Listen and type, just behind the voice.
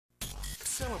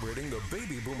Celebrating the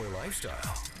baby boomer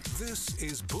lifestyle. This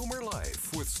is Boomer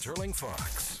Life with Sterling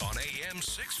Fox on AM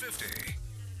 650.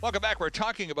 Welcome back. We're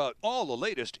talking about all the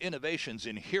latest innovations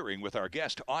in hearing with our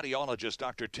guest, audiologist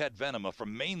Dr. Ted Venema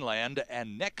from Mainland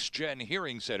and Next Gen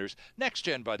Hearing Centers. Next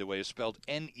Gen, by the way, is spelled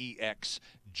N-E-X-G-E-N.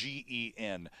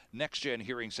 Next Gen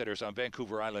Hearing Centers on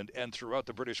Vancouver Island and throughout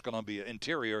the British Columbia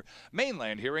interior.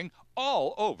 Mainland Hearing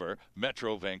all over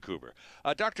Metro Vancouver.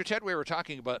 Dr. Ted, we were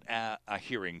talking about a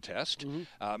hearing test.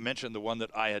 Mentioned the one that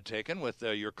I had taken with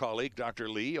your colleague, Dr.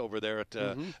 Lee, over there at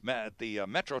the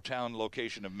Metrotown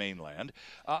location of Mainland.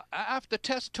 After the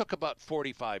test took about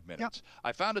 45 minutes. Yep.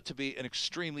 I found it to be an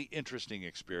extremely interesting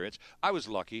experience. I was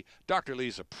lucky. Dr.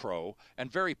 Lee's a pro and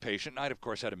very patient. I'd, of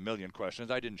course, had a million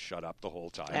questions. I didn't shut up the whole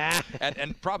time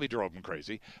and probably drove him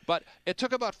crazy. But it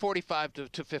took about 45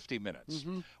 to 50 minutes.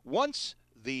 Once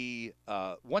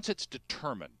it's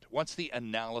determined, once the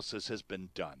analysis has been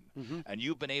done, and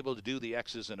you've been able to do the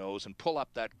X's and O's and pull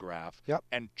up that graph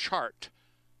and chart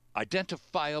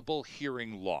identifiable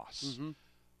hearing loss,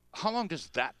 how long does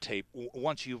that take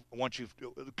once you've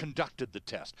conducted the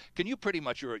test? Can you pretty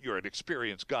much, you're an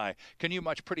experienced guy, can you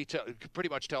pretty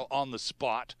much tell on the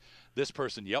spot, this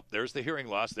person, yep, there's the hearing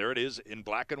loss, there it is in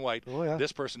black and white. Oh, yeah.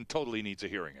 This person totally needs a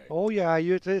hearing aid. Oh yeah,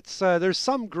 there's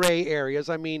some gray areas.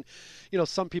 I mean,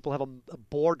 some people have a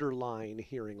borderline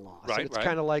hearing loss. Right, it's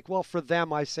kind of like, well, for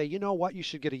them, I say, you know what, you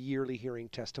should get a yearly hearing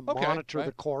test to monitor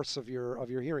the course of your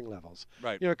hearing levels.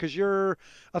 Right. Because you're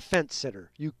a fence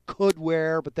sitter. You could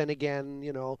wear, but then again,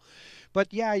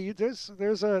 but yeah, there's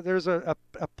a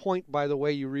point, by the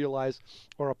way, you realize,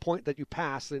 or a point that you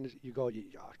pass, and you go,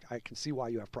 I can see why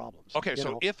you have problems. Okay,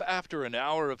 so if after an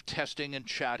hour of testing and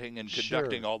chatting and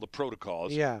conducting all the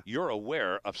protocols, you're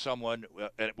aware of someone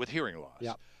with hearing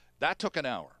loss, that took an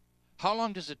hour. How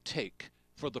long does it take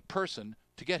for the person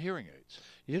to get hearing aids?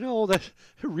 That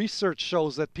research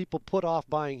shows that people put off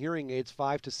buying hearing aids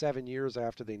 5 to 7 years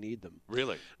after they need them.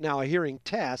 Really? Now, a hearing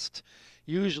test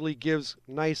usually gives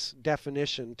nice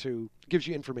definition gives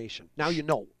you information. Now you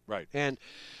know. Right. And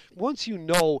once you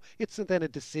know, it's then a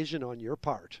decision on your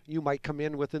part. You might come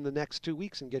in within the next 2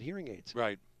 weeks and get hearing aids.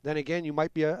 Right. Then again, you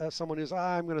might be someone who's,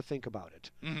 I'm going to think about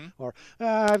it. Or,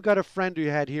 I've got a friend who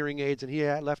had hearing aids and he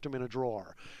had left them in a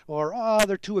drawer. Or,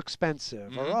 they're too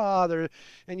expensive. Or,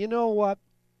 and you know what?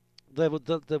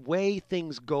 The way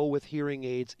things go with hearing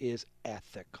aids is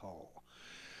ethical.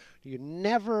 You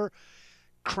never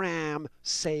cram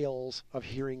sales of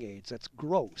hearing aids. That's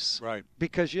gross. Right.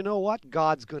 Because you know what?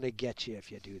 God's going to get you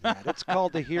if you do that. It's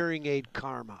called the hearing aid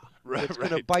karma. It's going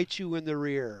to bite you in the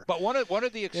rear. But one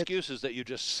of the excuses that you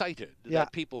just cited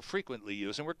that people frequently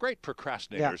use, and we're great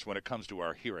procrastinators when it comes to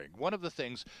our hearing. One of the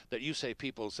things that you say,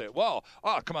 people say, well,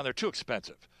 come on, they're too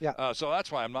expensive. So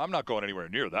that's why I'm not going anywhere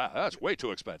near that. That's way too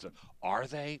expensive. Are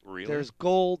they really? There's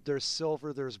gold, there's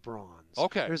silver, there's bronze.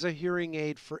 Okay. There's a hearing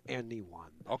aid for anyone.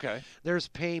 Okay. There's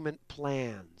payment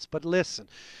plans. But listen,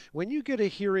 when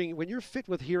you're fit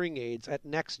with hearing aids at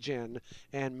Next Gen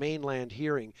and Mainland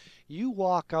Hearing, you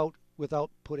walk out without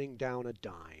putting down a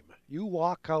dime. You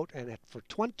walk out and for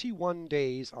 21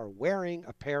 days are wearing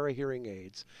a pair of hearing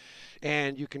aids.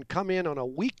 And you can come in on a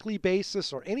weekly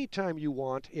basis or anytime you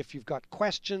want if you've got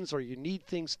questions or you need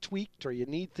things tweaked or you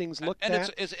need things looked at.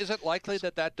 And is it likely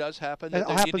that does happen? It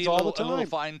happens all the time. A little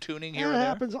fine-tuning here and there? It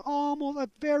happens almost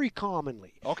very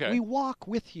commonly. Okay. We walk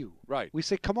with you. Right. We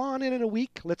say, come on in a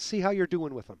week. Let's see how you're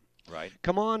doing with them. Right.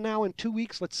 Come on now in 2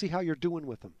 weeks. Let's see how you're doing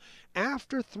with them.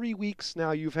 After 3 weeks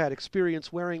now you've had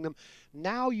experience wearing them.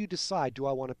 Now you decide, do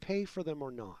I want to pay for them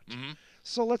or not?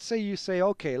 So let's say you say,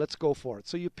 okay, let's go for it.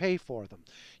 So you pay for them.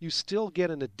 You still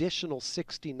get an additional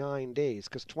 69 days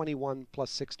because 21 plus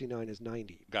 69 is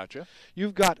 90. Gotcha.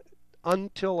 You've got a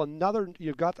total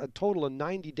of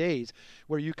 90 days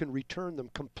where you can return them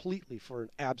completely for an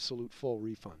absolute full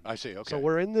refund. I see. Okay. So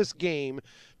we're in this game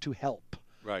to help.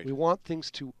 Right. We want things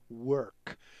to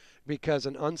work because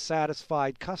an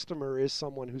unsatisfied customer is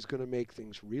someone who's going to make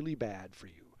things really bad for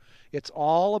you. It's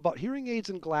all about hearing aids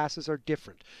and glasses are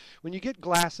different. When you get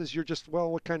glasses, you're just,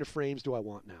 well, what kind of frames do I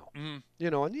want now? And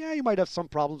you might have some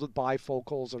problems with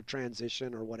bifocals or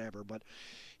transition or whatever, but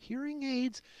hearing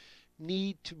aids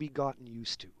need to be gotten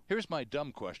used to. Here's my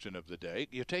dumb question of the day.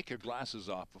 You take your glasses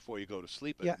off before you go to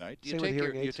sleep at night. You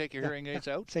take your hearing aids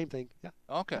out? Same thing. Yeah.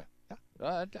 Okay. Yeah.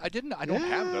 I didn't. I don't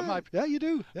have them. Yeah, you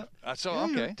do. Yeah.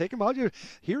 Okay. Take them out. Your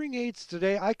hearing aids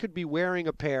today. I could be wearing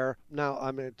a pair. Now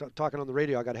I'm talking on the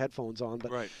radio. I got headphones on,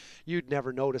 but you'd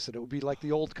never notice it. It would be like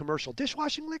the old commercial: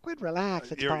 dishwashing liquid,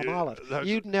 relax, it's Palmolive.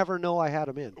 You'd never know I had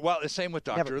them in. Well, the same with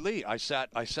Dr. Lee. I sat,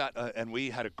 and we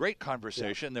had a great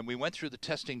conversation. Then we went through the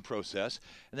testing process,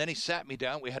 and then he sat me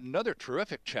down. We had another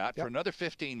terrific chat for another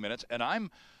 15 minutes, and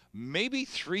I'm maybe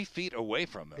 3 feet away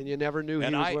from him. And you never knew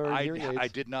he was wearing hearing aids. I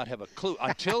did not have a clue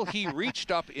until he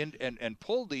reached up and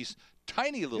pulled these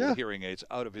tiny little hearing aids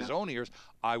out of his own ears.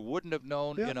 I wouldn't have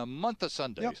known in a month of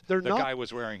Sundays the guy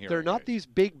was wearing hearing aids. They're not these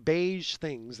big beige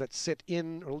things that sit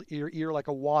in your ear like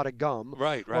a wad of gum.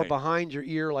 Right. Or behind your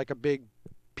ear like a big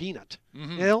peanut.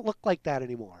 They don't look like that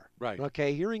anymore. Right.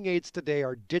 Okay, hearing aids today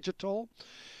are digital.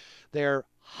 They're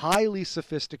highly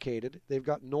sophisticated. They've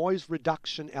got noise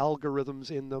reduction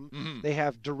algorithms in them. They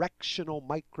have directional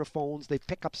microphones. They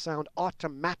pick up sound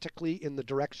automatically in the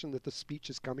direction that the speech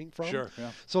is coming from. Sure,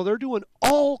 yeah. So they're doing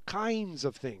all kinds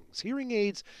of things. Hearing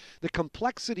aids, the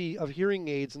complexity of hearing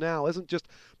aids now isn't just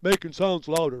making sounds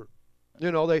louder.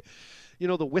 The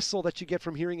whistle that you get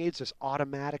from hearing aids, there's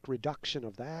automatic reduction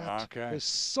of that. Okay. There's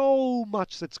so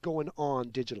much that's going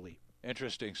on digitally.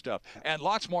 Interesting stuff. And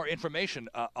lots more information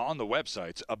on the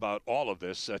websites about all of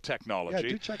this technology.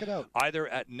 Yeah, do check it out. Either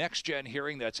at Next Gen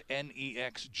Hearing, that's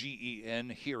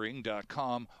NEXGEN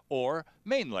Hearing.com, or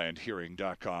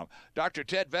MainlandHearing.com. Dr.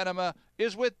 Ted Venema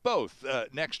is with both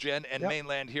Next Gen and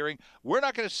Mainland Hearing. We're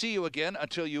not going to see you again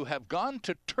until you have gone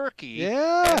to Turkey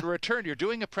and returned. You're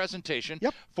doing a presentation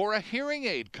for a hearing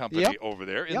aid company over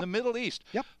there in the Middle East.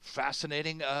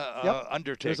 Fascinating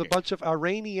undertaking. There's a bunch of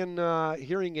Iranian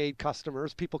hearing aid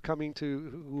customers, people coming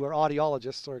who are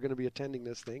audiologists, are going to be attending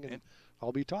this thing, and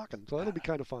I'll be talking. So it'll be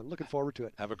kind of fun. Looking forward to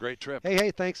it. Have a great trip.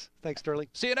 Hey, thanks. Thanks, Sterling.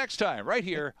 See you next time right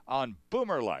here on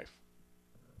Boomer Life.